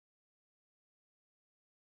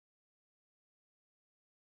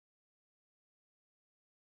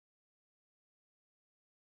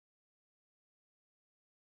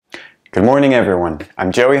Good morning, everyone.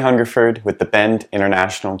 I'm Joey Hungerford with the Bend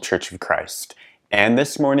International Church of Christ, and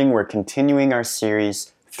this morning we're continuing our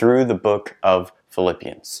series through the book of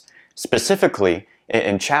Philippians, specifically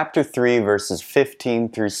in chapter 3, verses 15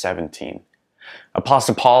 through 17.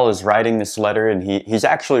 Apostle Paul is writing this letter, and he's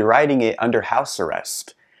actually writing it under house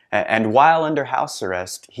arrest. And while under house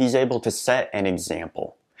arrest, he's able to set an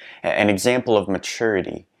example of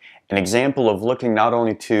maturity, an example of looking not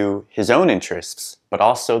only to his own interests, but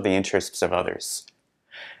also the interests of others.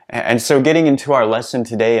 And so getting into our lesson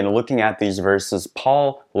today and looking at these verses,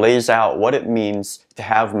 Paul lays out what it means to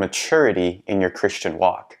have maturity in your Christian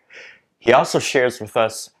walk. He also shares with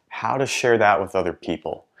us how to share that with other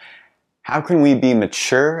people. How can we be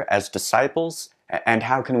mature as disciples, and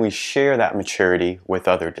how can we share that maturity with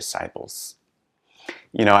other disciples?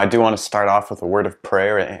 You know, I do want to start off with a word of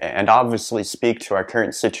prayer and obviously speak to our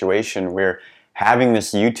current situation. We're having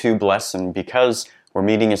this YouTube lesson because we're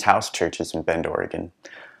meeting as house churches in Bend, Oregon.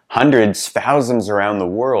 Hundreds, thousands around the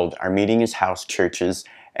world are meeting as house churches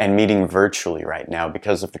and meeting virtually right now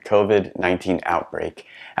because of the COVID-19 outbreak.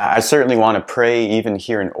 I certainly want to pray, even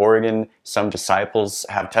here in Oregon, some disciples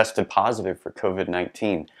have tested positive for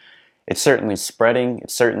COVID-19. It's certainly spreading,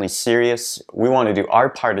 it's certainly serious. We want to do our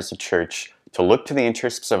part as a church to look to the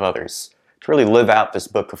interests of others, to really live out this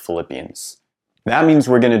book of Philippians. That means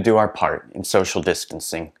we're going to do our part in social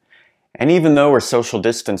distancing. And even though we're social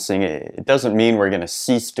distancing, it doesn't mean we're going to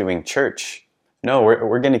cease doing church. No,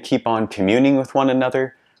 we're going to keep on communing with one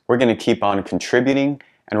another, we're going to keep on contributing,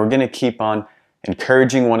 and we're going to keep on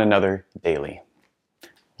encouraging one another daily.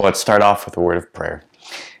 Well, let's start off with a word of prayer.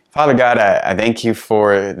 Father God, I thank you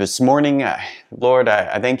for this morning. Lord,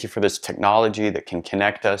 I thank you for this technology that can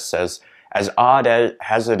connect us as odd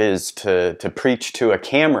as it is to preach to a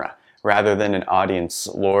camera rather than an audience.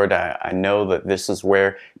 Lord, I know that this is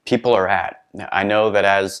where people are at. I know that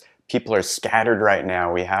as people are scattered right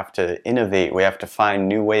now, we have to innovate. We have to find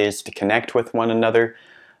new ways to connect with one another,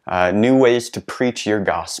 new ways to preach your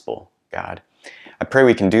gospel, God. I pray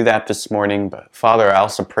we can do that this morning, but Father, I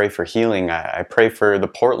also pray for healing. I pray for the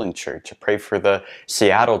Portland church. I pray for the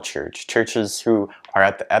Seattle church, churches who are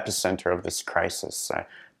at the epicenter of this crisis. I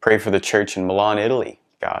pray for the church in Milan, Italy,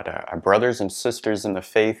 God, our brothers and sisters in the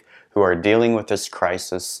faith who are dealing with this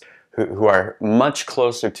crisis, who are much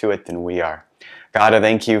closer to it than we are. God, I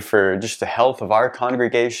thank you for just the health of our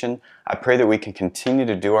congregation. I pray that we can continue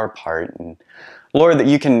to do our part. And Lord, that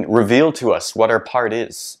you can reveal to us what our part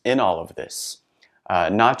is in all of this.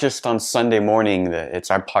 Not just on Sunday morning, that it's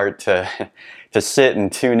our part to sit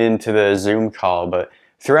and tune into the Zoom call, but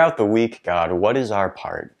throughout the week, God, what is our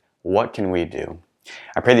part? What can we do?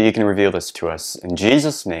 I pray that you can reveal this to us. In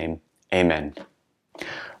Jesus' name, amen.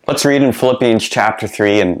 Let's read in Philippians chapter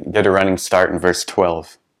 3 and get a running start in verse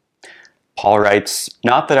 12. Paul writes,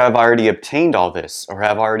 "Not that I've already obtained all this or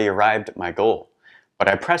have already arrived at my goal, but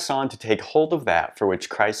I press on to take hold of that for which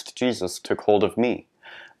Christ Jesus took hold of me.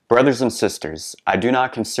 Brothers and sisters, I do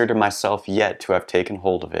not consider myself yet to have taken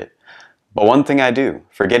hold of it. But one thing I do,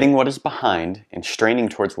 forgetting what is behind and straining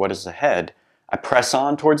towards what is ahead, I press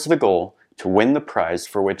on towards the goal to win the prize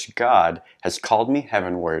for which God has called me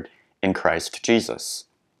heavenward in Christ Jesus."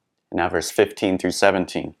 Now verse 15 through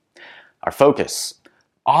 17. Our focus.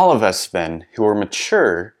 All of us then who are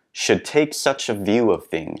mature should take such a view of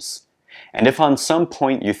things. And if on some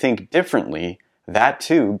point you think differently, that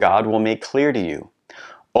too God will make clear to you.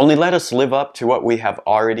 Only let us live up to what we have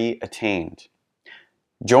already attained.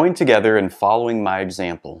 Join together in following my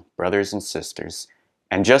example, brothers and sisters,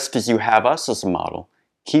 and just as you have us as a model,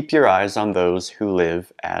 keep your eyes on those who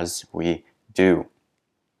live as we do.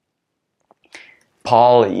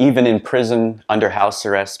 Paul, even in prison under house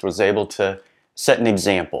arrest, was able to set an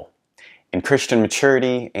example in Christian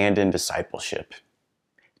maturity and in discipleship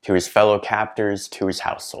to his fellow captors, to his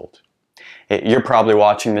household. You're probably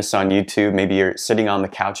watching this on YouTube. Maybe you're sitting on the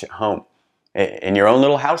couch at home in your own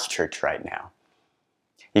little house church right now.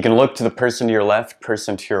 You can look to the person to your left,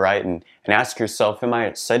 person to your right, and ask yourself, am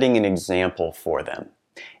I setting an example for them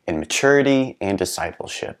in maturity and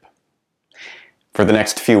discipleship? For the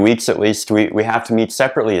next few weeks at least, we have to meet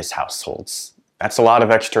separately as households. That's a lot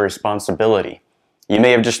of extra responsibility. You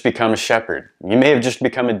may have just become a shepherd. You may have just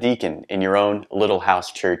become a deacon in your own little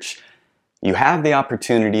house church. You have the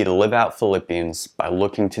opportunity to live out Philippians by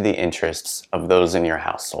looking to the interests of those in your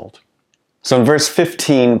household. So in verse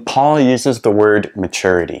 15, Paul uses the word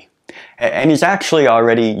maturity. And he's actually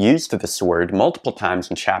already used this word multiple times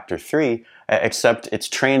in chapter 3, except it's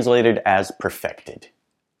translated as perfected.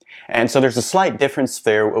 And so there's a slight difference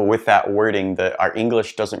there with that wording that our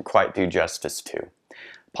English doesn't quite do justice to.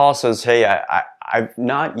 Paul says, hey, I've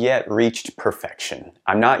not yet reached perfection.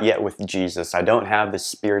 I'm not yet with Jesus. I don't have this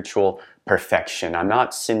spiritual perfection. I'm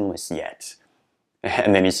not sinless yet.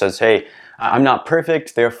 And then he says, hey, I'm not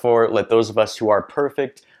perfect, therefore let those of us who are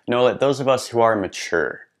perfect, no, let those of us who are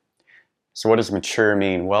mature. So what does mature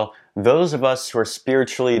mean? Well, those of us who are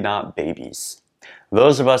spiritually not babies.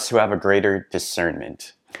 Those of us who have a greater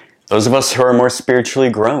discernment. Those of us who are more spiritually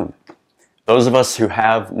grown. Those of us who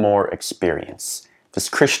have more experience. This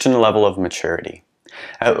Christian level of maturity.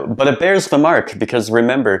 But it bears the mark because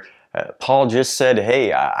remember, Paul just said,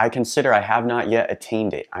 hey, I consider I have not yet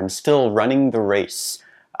attained it. I'm still running the race.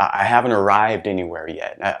 I haven't arrived anywhere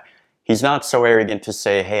yet. He's not so arrogant to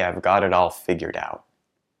say, hey, I've got it all figured out.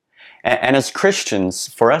 And as Christians,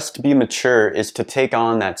 for us to be mature is to take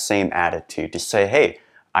on that same attitude, to say, hey,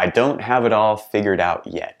 I don't have it all figured out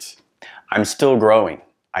yet. I'm still growing.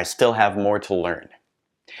 I still have more to learn.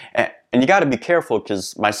 And you got to be careful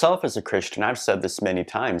because myself as a Christian, I've said this many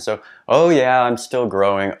times. So, oh yeah, I'm still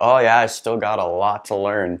growing. Oh yeah, I still got a lot to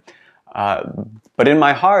learn. But in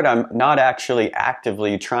my heart, I'm not actually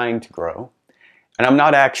actively trying to grow. And I'm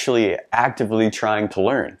not actually actively trying to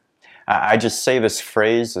learn. I just say this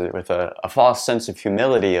phrase with a false sense of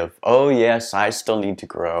humility of, oh yes, I still need to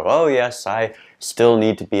grow. Oh yes, I still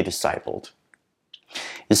need to be discipled.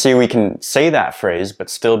 You see, we can say that phrase, but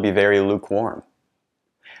still be very lukewarm.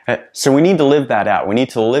 So we need to live that out. We need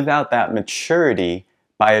to live out that maturity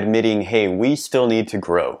by admitting, hey, we still need to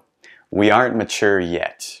grow. We aren't mature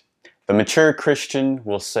yet. The mature Christian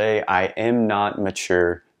will say, I am not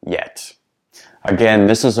mature yet. Again,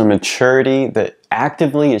 this is a maturity that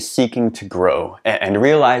actively is seeking to grow and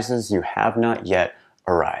realizes you have not yet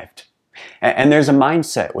arrived. And there's a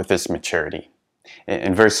mindset with this maturity.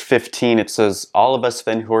 In verse 15, it says, all of us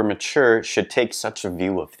then who are mature should take such a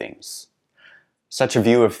view of things. Such a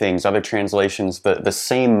view of things, other translations, the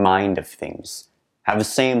same mind of things. Have the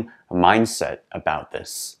same mindset about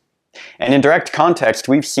this. And in direct context,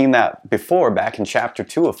 we've seen that before back in chapter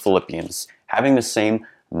 2 of Philippians, having the same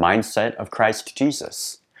mindset of Christ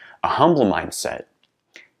Jesus. A humble mindset.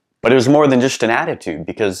 But it was more than just an attitude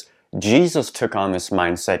because Jesus took on this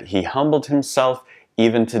mindset. He humbled himself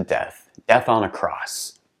even to death. Death on a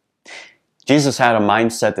cross. Jesus had a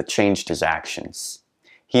mindset that changed his actions.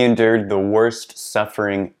 He endured the worst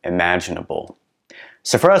suffering imaginable.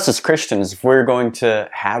 So for us as Christians, if we're going to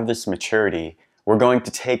have this maturity, we're going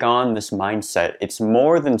to take on this mindset. It's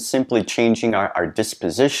more than simply changing our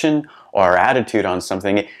disposition or our attitude on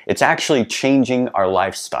something. It's actually changing our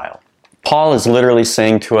lifestyle. Paul is literally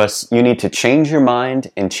saying to us, you need to change your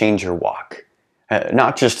mind and change your walk.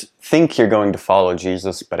 Not just think you're going to follow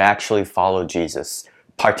Jesus, but actually follow Jesus.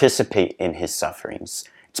 Participate in his sufferings.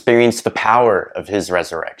 Experience the power of his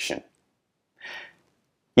resurrection.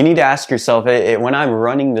 You need to ask yourself, when I'm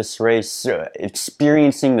running this race,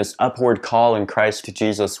 experiencing this upward call in Christ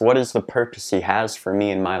Jesus, what is the purpose he has for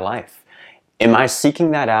me in my life? Am I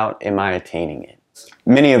seeking that out? Am I attaining it?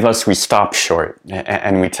 Many of us, we stop short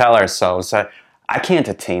and we tell ourselves, I can't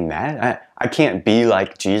attain that. I can't be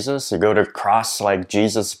like Jesus or go to the cross like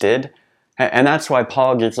Jesus did. And that's why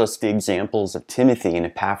Paul gives us the examples of Timothy and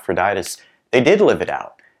Epaphroditus. They did live it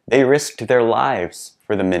out. They risked their lives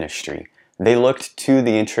for the ministry. They looked to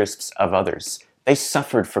the interests of others. They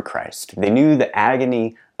suffered for Christ. They knew the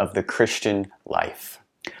agony of the Christian life.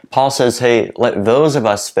 Paul says, hey, let those of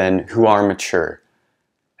us then who are mature,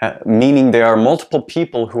 meaning there are multiple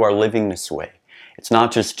people who are living this way. It's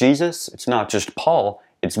not just Jesus, it's not just Paul,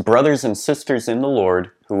 it's brothers and sisters in the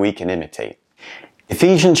Lord who we can imitate.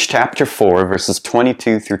 Ephesians chapter 4, verses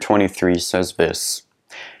 22 through 23 says this,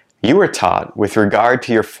 you were taught, with regard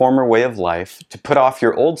to your former way of life, to put off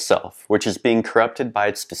your old self, which is being corrupted by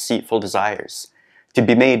its deceitful desires, to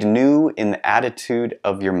be made new in the attitude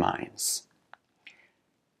of your minds.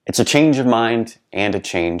 It's a change of mind and a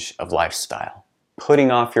change of lifestyle.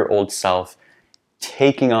 Putting off your old self,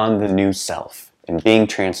 taking on the new self, and being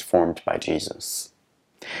transformed by Jesus.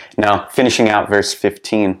 Now, finishing out verse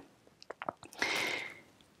 15.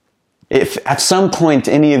 If at some point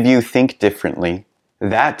any of you think differently,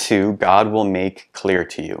 that too God will make clear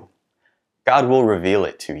to you. God will reveal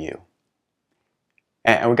it to you.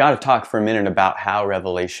 And we got to talk for a minute about how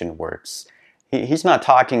revelation works. He's not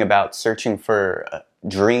talking about searching for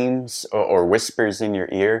dreams or whispers in your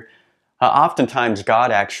ear. Oftentimes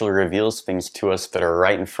God actually reveals things to us that are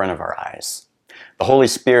right in front of our eyes. The Holy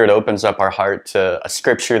Spirit opens up our heart to a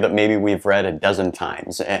scripture that maybe we've read a dozen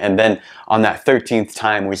times. And then on that 13th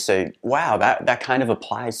time we say, wow, that kind of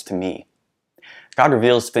applies to me. God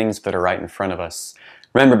reveals things that are right in front of us.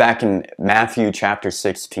 Remember back in Matthew chapter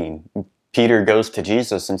 16, Peter goes to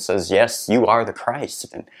Jesus and says, yes, you are the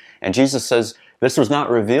Christ. And Jesus says, this was not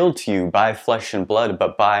revealed to you by flesh and blood,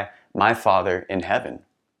 but by my Father in heaven.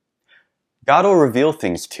 God will reveal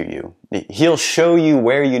things to you. He'll show you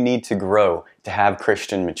where you need to grow to have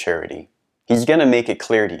Christian maturity. He's going to make it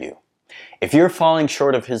clear to you. If you're falling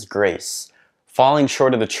short of His grace, falling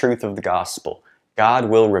short of the truth of the gospel, God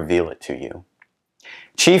will reveal it to you.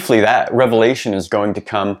 Chiefly, that revelation is going to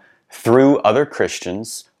come through other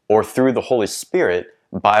Christians or through the Holy Spirit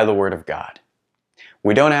by the Word of God.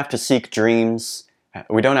 We don't have to seek dreams.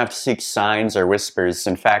 We don't have to seek signs or whispers.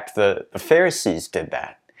 In fact, the Pharisees did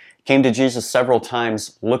that. Came to Jesus several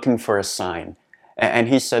times looking for a sign. And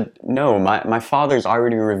He said, no, my Father's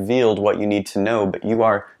already revealed what you need to know, but you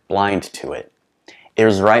are blind to it. It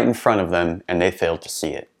was right in front of them, and they failed to see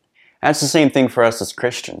it. That's the same thing for us as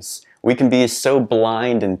Christians. We can be so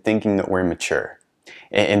blind in thinking that we're mature,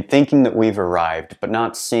 in thinking that we've arrived, but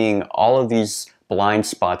not seeing all of these blind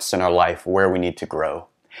spots in our life where we need to grow.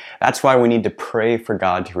 That's why we need to pray for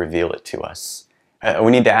God to reveal it to us.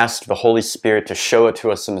 We need to ask the Holy Spirit to show it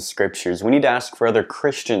to us in the Scriptures. We need to ask for other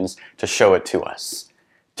Christians to show it to us,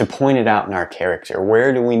 to point it out in our character.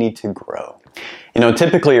 Where do we need to grow?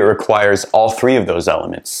 Typically it requires all three of those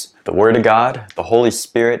elements, the Word of God, the Holy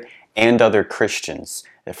Spirit, and other Christians,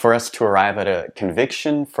 for us to arrive at a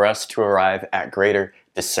conviction, for us to arrive at greater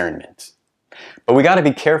discernment. But we got to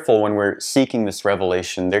be careful when we're seeking this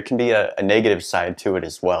revelation. There can be a negative side to it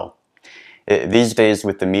as well. These days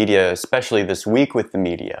with the media, especially this week with the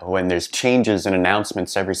media, when there's changes and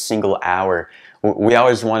announcements every single hour, we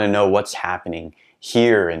always want to know what's happening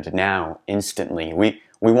here and now, instantly. We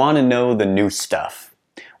want to know the new stuff.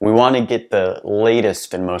 We want to get the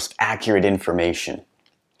latest and most accurate information.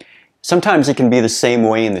 Sometimes it can be the same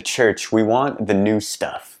way in the church. We want the new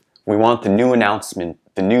stuff. We want the new announcement,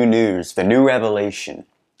 the new news, the new revelation.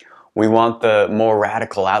 We want the more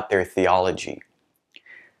radical out there theology.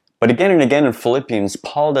 But again and again in Philippians,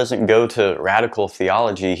 Paul doesn't go to radical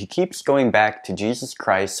theology. He keeps going back to Jesus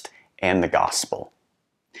Christ and the gospel.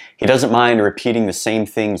 He doesn't mind repeating the same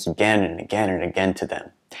things again and again and again to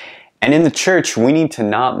them. And in the church, we need to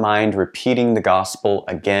not mind repeating the gospel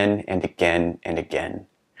again and again and again.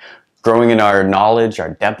 Growing in our knowledge,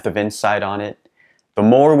 our depth of insight on it, the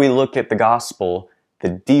more we look at the gospel, the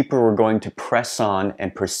deeper we're going to press on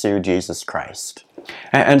and pursue Jesus Christ.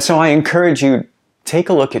 And so I encourage you, take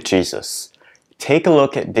a look at Jesus. Take a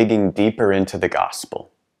look at digging deeper into the gospel.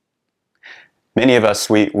 Many of us,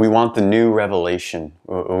 we want the new revelation.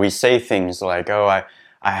 We say things like, oh,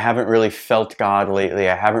 I haven't really felt God lately.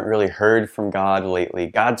 I haven't really heard from God lately.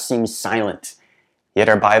 God seems silent. Yet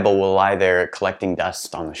our Bible will lie there collecting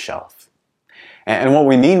dust on the shelf. And what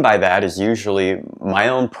we mean by that is usually my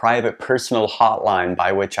own private personal hotline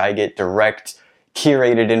by which I get direct,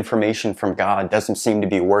 curated information from God doesn't seem to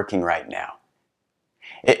be working right now.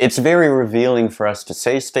 It's very revealing for us to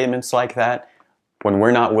say statements like that when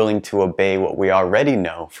we're not willing to obey what we already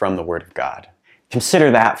know from the Word of God.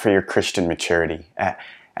 Consider that for your Christian maturity.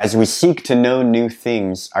 As we seek to know new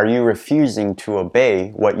things, are you refusing to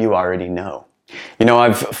obey what you already know?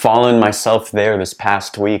 I've fallen myself there this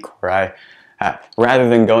past week where rather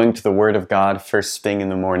than going to the Word of God first thing in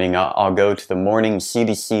the morning, I'll go to the morning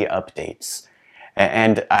CDC updates.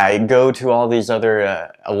 And I go to all these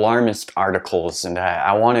other alarmist articles, and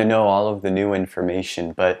I want to know all of the new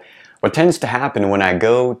information. But what tends to happen when I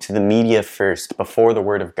go to the media first, before the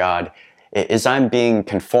Word of God, is I'm being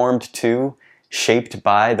conformed to, shaped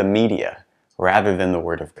by the media, rather than the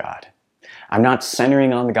Word of God. I'm not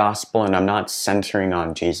centering on the gospel, and I'm not centering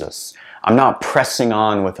on Jesus. I'm not pressing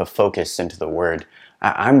on with a focus into the Word.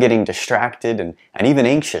 I'm getting distracted and even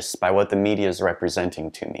anxious by what the media is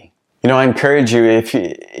representing to me. I encourage you,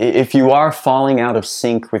 if you are falling out of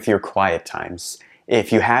sync with your quiet times,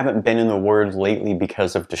 if you haven't been in the Word lately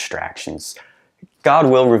because of distractions, God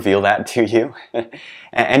will reveal that to you.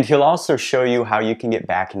 And He'll also show you how you can get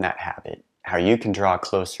back in that habit, how you can draw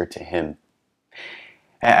closer to Him.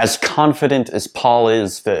 As confident as Paul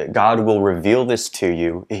is that God will reveal this to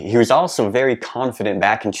you, he was also very confident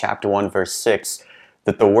back in chapter 1, verse 6,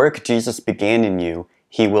 that the work Jesus began in you,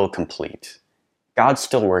 He will complete. God's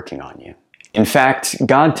still working on you. In fact,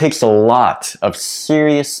 God takes a lot of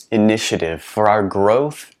serious initiative for our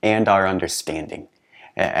growth and our understanding.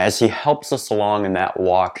 As He helps us along in that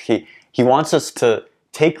walk, He wants us to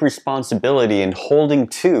take responsibility in holding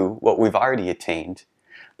to what we've already attained,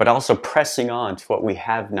 but also pressing on to what we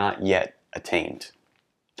have not yet attained.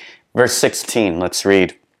 Verse 16, let's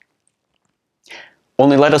read.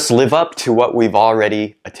 Only let us live up to what we've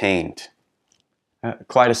already attained.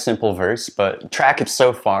 Quite a simple verse, but track it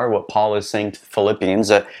so far, what Paul is saying to the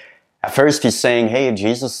Philippians. At first he's saying, hey,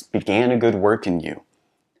 Jesus began a good work in you.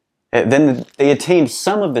 Then they attained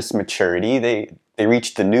some of this maturity. They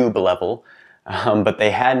reached the noob level, but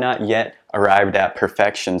they had not yet arrived at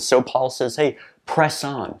perfection. So Paul says, hey, press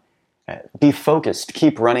on. Be focused.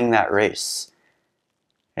 Keep running that race.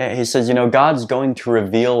 He says, God's going to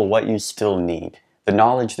reveal what you still need, the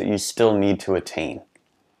knowledge that you still need to attain.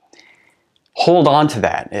 Hold on to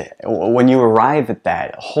that. When you arrive at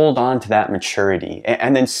that, hold on to that maturity,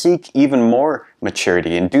 and then seek even more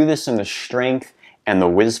maturity, and do this in the strength and the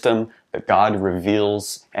wisdom that God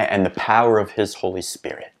reveals and the power of His Holy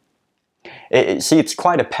Spirit. See, it's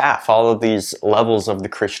quite a path, all of these levels of the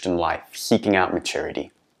Christian life, seeking out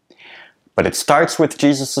maturity. But it starts with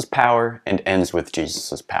Jesus' power and ends with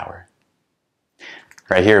Jesus' power.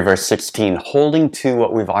 Right here, verse 16, holding to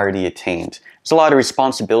what we've already attained. There's a lot of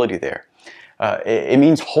responsibility there. It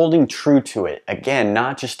means holding true to it. Again,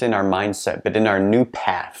 not just in our mindset, but in our new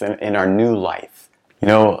path, in our new life.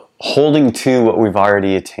 Holding to what we've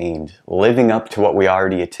already attained, living up to what we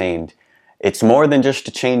already attained. It's more than just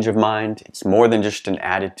a change of mind. It's more than just an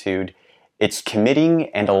attitude. It's committing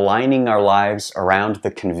and aligning our lives around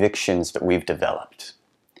the convictions that we've developed.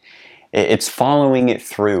 It's following it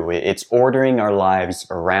through. It's ordering our lives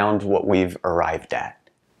around what we've arrived at.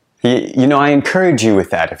 I encourage you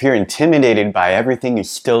with that. If you're intimidated by everything you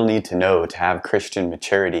still need to know to have Christian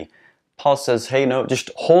maturity, Paul says, hey, no,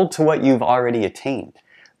 just hold to what you've already attained.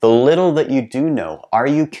 The little that you do know, are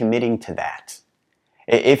you committing to that?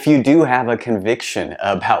 If you do have a conviction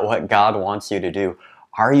about what God wants you to do,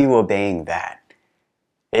 are you obeying that?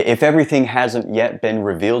 If everything hasn't yet been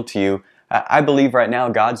revealed to you, I believe right now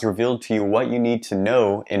God's revealed to you what you need to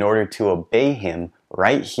know in order to obey Him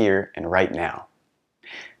right here and right now.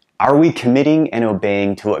 Are we committing and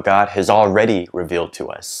obeying to what God has already revealed to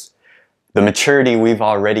us? The maturity we've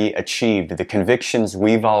already achieved, the convictions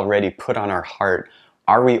we've already put on our heart,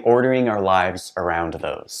 are we ordering our lives around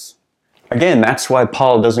those? Again, that's why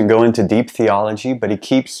Paul doesn't go into deep theology, but he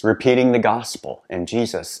keeps repeating the gospel and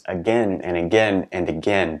Jesus again and again and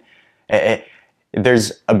again.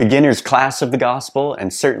 There's a beginner's class of the gospel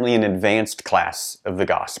and certainly an advanced class of the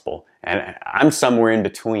gospel. And I'm somewhere in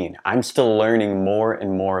between. I'm still learning more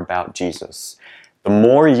and more about Jesus. The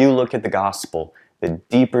more you look at the gospel, the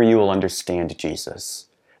deeper you will understand Jesus.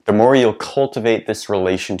 The more you'll cultivate this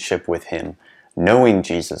relationship with Him, knowing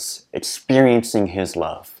Jesus, experiencing His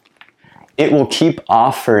love. It will keep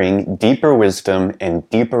offering deeper wisdom and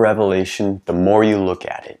deeper revelation the more you look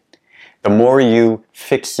at it, the more you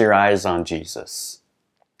fix your eyes on Jesus.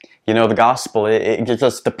 The gospel, it gives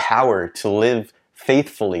us the power to live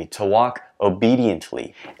faithfully, to walk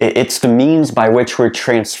obediently. It's the means by which we're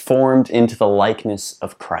transformed into the likeness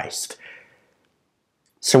of Christ.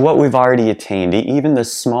 So what we've already attained, even the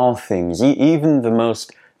small things, even the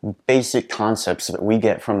most basic concepts that we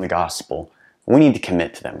get from the gospel, we need to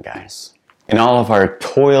commit to them, guys. In all of our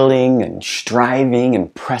toiling and striving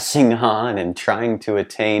and pressing on and trying to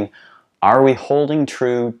attain, are we holding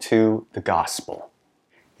true to the gospel?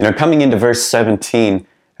 Coming into verse 17,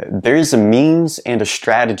 there's a means and a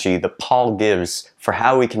strategy that Paul gives for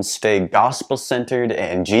how we can stay gospel-centered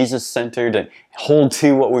and Jesus-centered and hold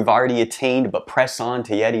to what we've already attained but press on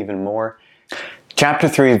to yet even more. Chapter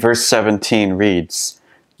 3, verse 17 reads,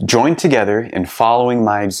 "Join together in following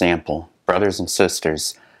my example, brothers and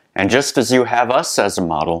sisters, and just as you have us as a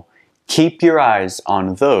model, keep your eyes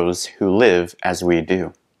on those who live as we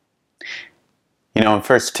do." In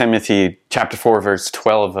 1 Timothy chapter 4, verse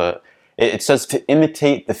 12, it says to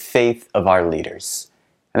imitate the faith of our leaders.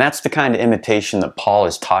 And that's the kind of imitation that Paul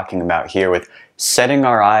is talking about here with setting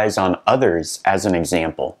our eyes on others as an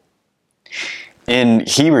example. In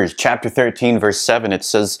Hebrews chapter 13, verse 7, it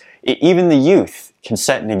says, even the youth can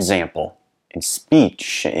set an example in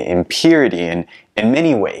speech, in purity, and in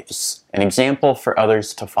many ways, an example for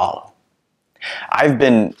others to follow. I've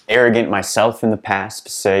been arrogant myself in the past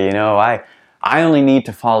to say, I only need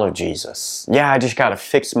to follow Jesus. Yeah, I just got to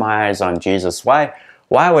fix my eyes on Jesus. Why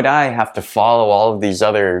would I have to follow all of these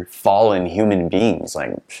other fallen human beings?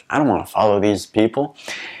 I don't want to follow these people.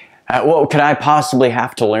 What could I possibly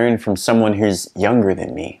have to learn from someone who's younger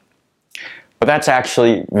than me? But that's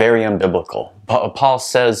actually very unbiblical. Paul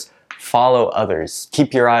says, follow others.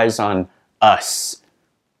 Keep your eyes on us,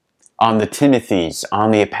 on the Timothys,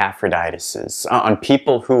 on the Epaphroditus, on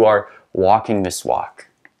people who are walking this walk.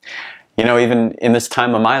 Even in this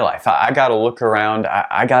time of my life, I got to look around.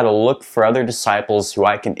 I got to look for other disciples who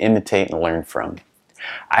I can imitate and learn from.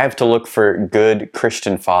 I have to look for good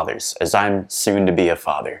Christian fathers, as I'm soon to be a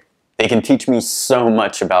father. They can teach me so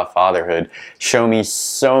much about fatherhood, show me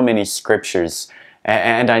so many scriptures,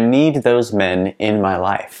 and I need those men in my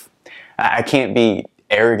life. I can't be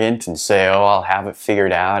arrogant and say, oh, I'll have it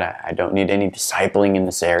figured out. I don't need any discipling in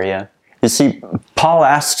this area. You see, Paul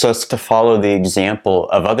asks us to follow the example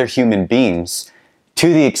of other human beings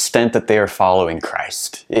to the extent that they are following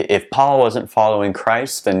Christ. If Paul wasn't following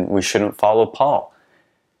Christ, then we shouldn't follow Paul.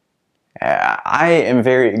 I am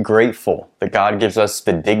very grateful that God gives us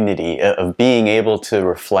the dignity of being able to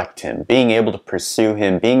reflect Him, being able to pursue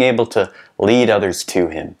Him, being able to lead others to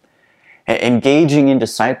Him. Engaging in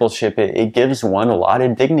discipleship, it gives one a lot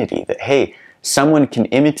of dignity that, hey, someone can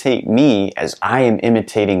imitate me as I am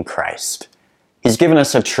imitating Christ. He's given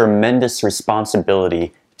us a tremendous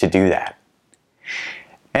responsibility to do that.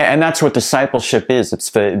 And that's what discipleship is.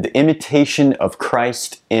 It's the imitation of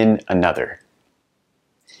Christ in another.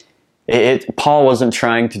 Paul wasn't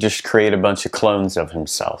trying to just create a bunch of clones of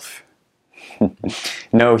himself.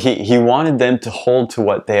 No, he wanted them to hold to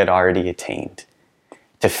what they had already attained,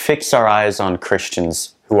 to fix our eyes on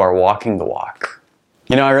Christians who are walking the walk.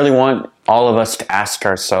 You know, I really want all of us to ask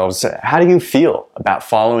ourselves, how do you feel about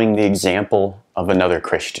following the example of another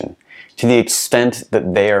Christian to the extent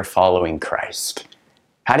that they are following Christ?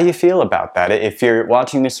 How do you feel about that? If you're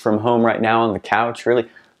watching this from home right now on the couch, really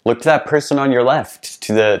look to that person on your left,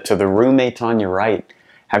 to the roommate on your right.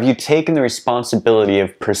 Have you taken the responsibility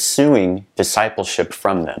of pursuing discipleship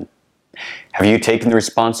from them? Have you taken the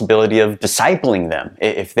responsibility of discipling them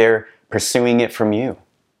if they're pursuing it from you?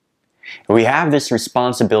 We have this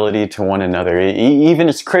responsibility to one another, even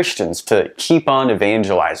as Christians, to keep on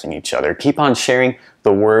evangelizing each other, keep on sharing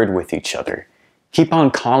the word with each other, keep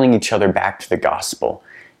on calling each other back to the gospel,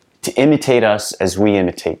 to imitate us as we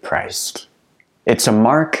imitate Christ. It's a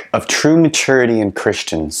mark of true maturity in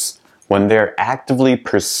Christians when they're actively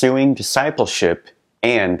pursuing discipleship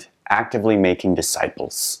and actively making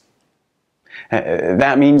disciples.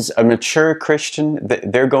 That means a mature Christian,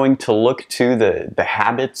 they're going to look to the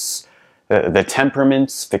habits, the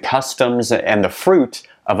temperaments, the customs, and the fruit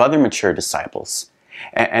of other mature disciples.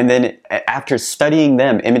 And then after studying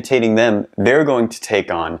them, imitating them, they're going to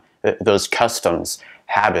take on those customs,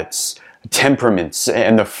 habits, temperaments,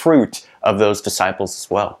 and the fruit of those disciples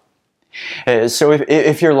as well. So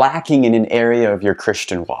if you're lacking in an area of your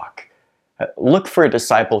Christian walk, look for a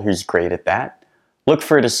disciple who's great at that. Look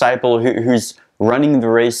for a disciple who's running the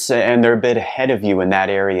race and they're a bit ahead of you in that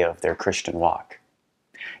area of their Christian walk.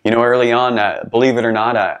 You know, early on, believe it or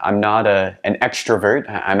not, I'm not an extrovert.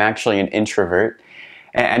 I'm actually an introvert.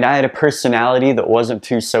 And I had a personality that wasn't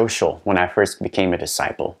too social when I first became a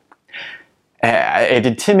disciple. It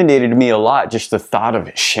intimidated me a lot, just the thought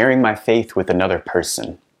of sharing my faith with another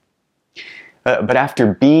person. But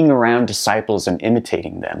after being around disciples and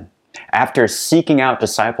imitating them, after seeking out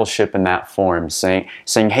discipleship in that form, saying,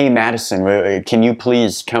 hey, Madison, can you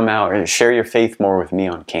please come out and share your faith more with me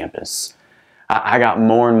on campus? I got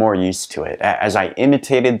more and more used to it. As I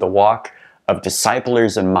imitated the walk of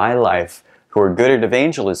disciplers in my life who are good at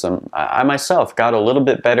evangelism, I myself got a little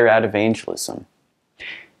bit better at evangelism.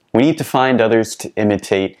 We need to find others to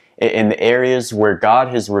imitate in the areas where God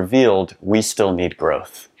has revealed we still need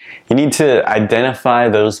growth. You need to identify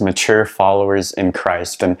those mature followers in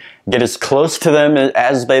Christ and get as close to them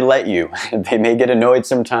as they let you. They may get annoyed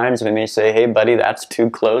sometimes. They may say, hey, buddy, that's too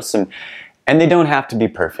close. And they don't have to be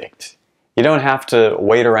perfect. You don't have to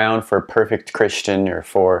wait around for a perfect Christian or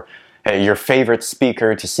for your favorite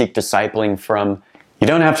speaker to seek discipling from. You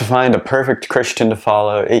don't have to find a perfect Christian to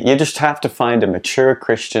follow. You just have to find a mature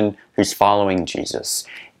Christian who's following Jesus.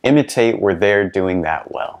 Imitate where they're doing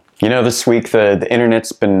that well. You know, this week the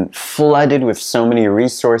internet's been flooded with so many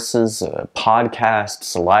resources,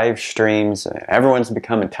 podcasts, live streams. Everyone's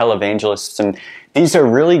becoming televangelists, and these are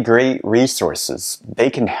really great resources. They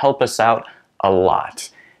can help us out a lot.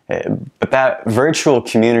 But that virtual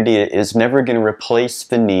community is never going to replace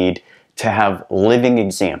the need to have living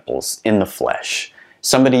examples in the flesh.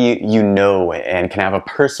 Somebody you know and can have a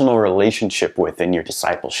personal relationship with in your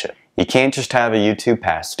discipleship. You can't just have a YouTube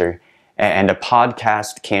pastor and a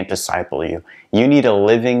podcast can't disciple you. You need a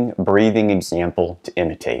living, breathing example to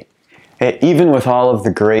imitate. Even with all of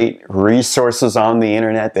the great resources on the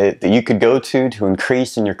internet that you could go to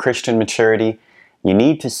increase in your Christian maturity, you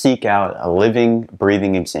need to seek out a living,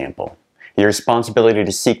 breathing example. Your responsibility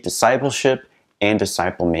to seek discipleship and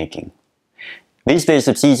disciple making. These days,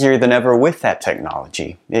 it's easier than ever with that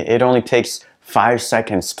technology. It only takes 5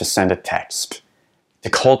 seconds to send a text, to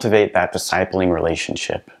cultivate that discipling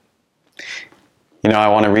relationship. You know, I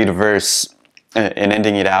want to read a verse and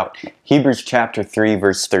ending it out. Hebrews chapter 3,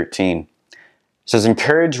 verse 13. It says,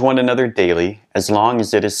 encourage one another daily, as long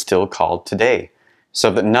as it is still called today,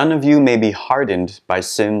 so that none of you may be hardened by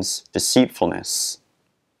sin's deceitfulness.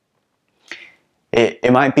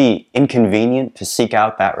 It might be inconvenient to seek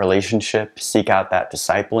out that relationship, seek out that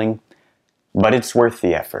discipling, but it's worth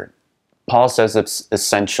the effort. Paul says it's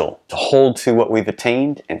essential to hold to what we've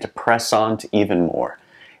attained and to press on to even more.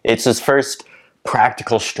 It's his first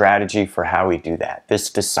practical strategy for how we do that, this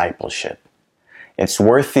discipleship. It's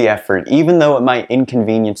worth the effort, even though it might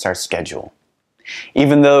inconvenience our schedule.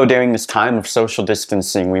 Even though during this time of social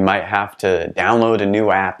distancing, we might have to download a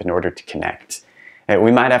new app in order to connect.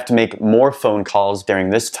 We might have to make more phone calls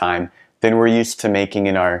during this time than we're used to making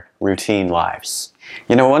in our routine lives.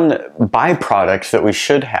 You know, one byproduct that we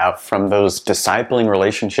should have from those discipling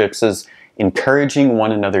relationships is encouraging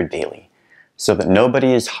one another daily, so that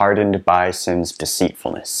nobody is hardened by sin's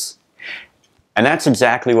deceitfulness. And that's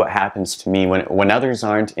exactly what happens to me. When others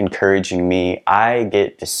aren't encouraging me, I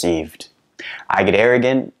get deceived. I get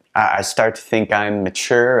arrogant. I start to think I'm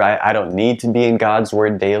mature. I don't need to be in God's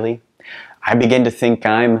Word daily. I begin to think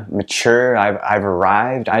I'm mature, I've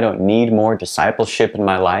arrived, I don't need more discipleship in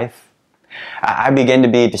my life. I begin to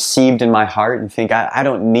be deceived in my heart and think I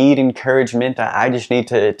don't need encouragement, I just need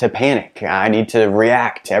to panic. I need to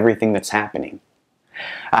react to everything that's happening.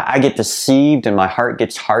 I get deceived and my heart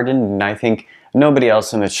gets hardened, and I think nobody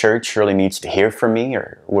else in the church really needs to hear from me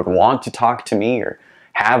or would want to talk to me or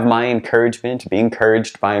have my encouragement, be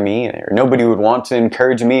encouraged by me, or nobody would want to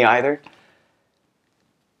encourage me either.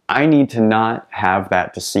 I need to not have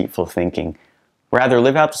that deceitful thinking. Rather,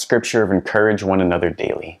 live out the scripture of encourage one another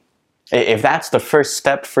daily. If that's the first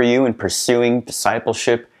step for you in pursuing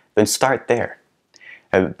discipleship, then start there.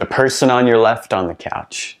 The person on your left on the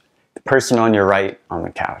couch, the person on your right on the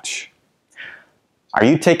couch. Are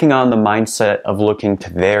you taking on the mindset of looking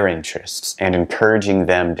to their interests and encouraging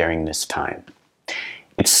them during this time?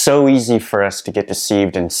 It's so easy for us to get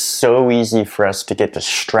deceived and so easy for us to get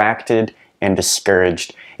distracted and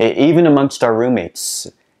discouraged. Even amongst our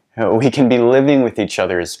roommates, we can be living with each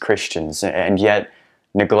other as Christians and yet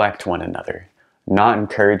neglect one another, not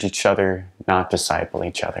encourage each other, not disciple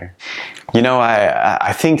each other. You know,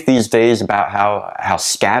 I think these days about how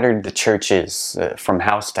scattered the church is from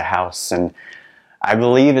house to house, and I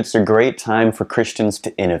believe it's a great time for Christians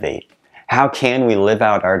to innovate. How can we live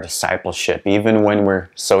out our discipleship even when we're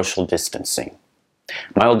social distancing?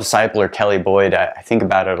 My old discipler, Kelly Boyd, I think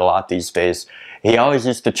about it a lot these days. He always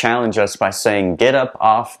used to challenge us by saying, get up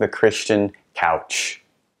off the Christian couch.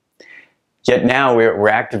 Yet now we're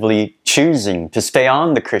actively choosing to stay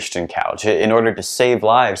on the Christian couch in order to save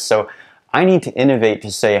lives. So I need to innovate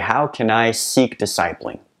to say, how can I seek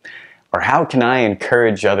discipling? Or how can I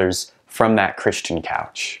encourage others from that Christian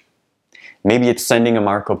couch? Maybe it's sending a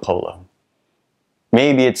Marco Polo.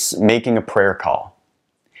 Maybe it's making a prayer call.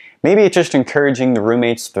 Maybe it's just encouraging the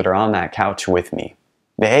roommates that are on that couch with me.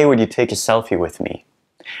 Hey, would you take a selfie with me?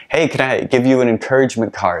 Hey, could I give you an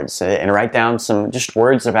encouragement cards and write down some just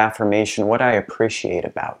words of affirmation, what I appreciate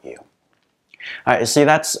about you? See,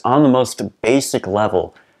 that's on the most basic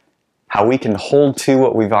level, how we can hold to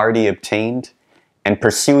what we've already obtained and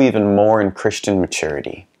pursue even more in Christian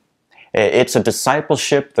maturity. It's a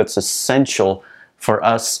discipleship that's essential for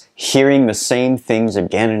us hearing the same things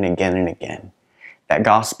again and again and again. That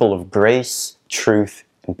gospel of grace, truth,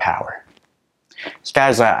 and power. So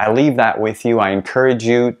guys, I leave that with you. I encourage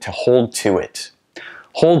you to hold to it.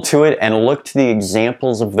 Hold to it and look to the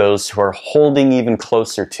examples of those who are holding even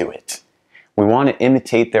closer to it. We want to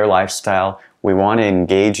imitate their lifestyle. We want to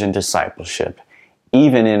engage in discipleship,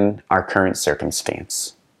 even in our current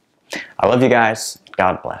circumstance. I love you guys.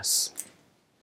 God bless.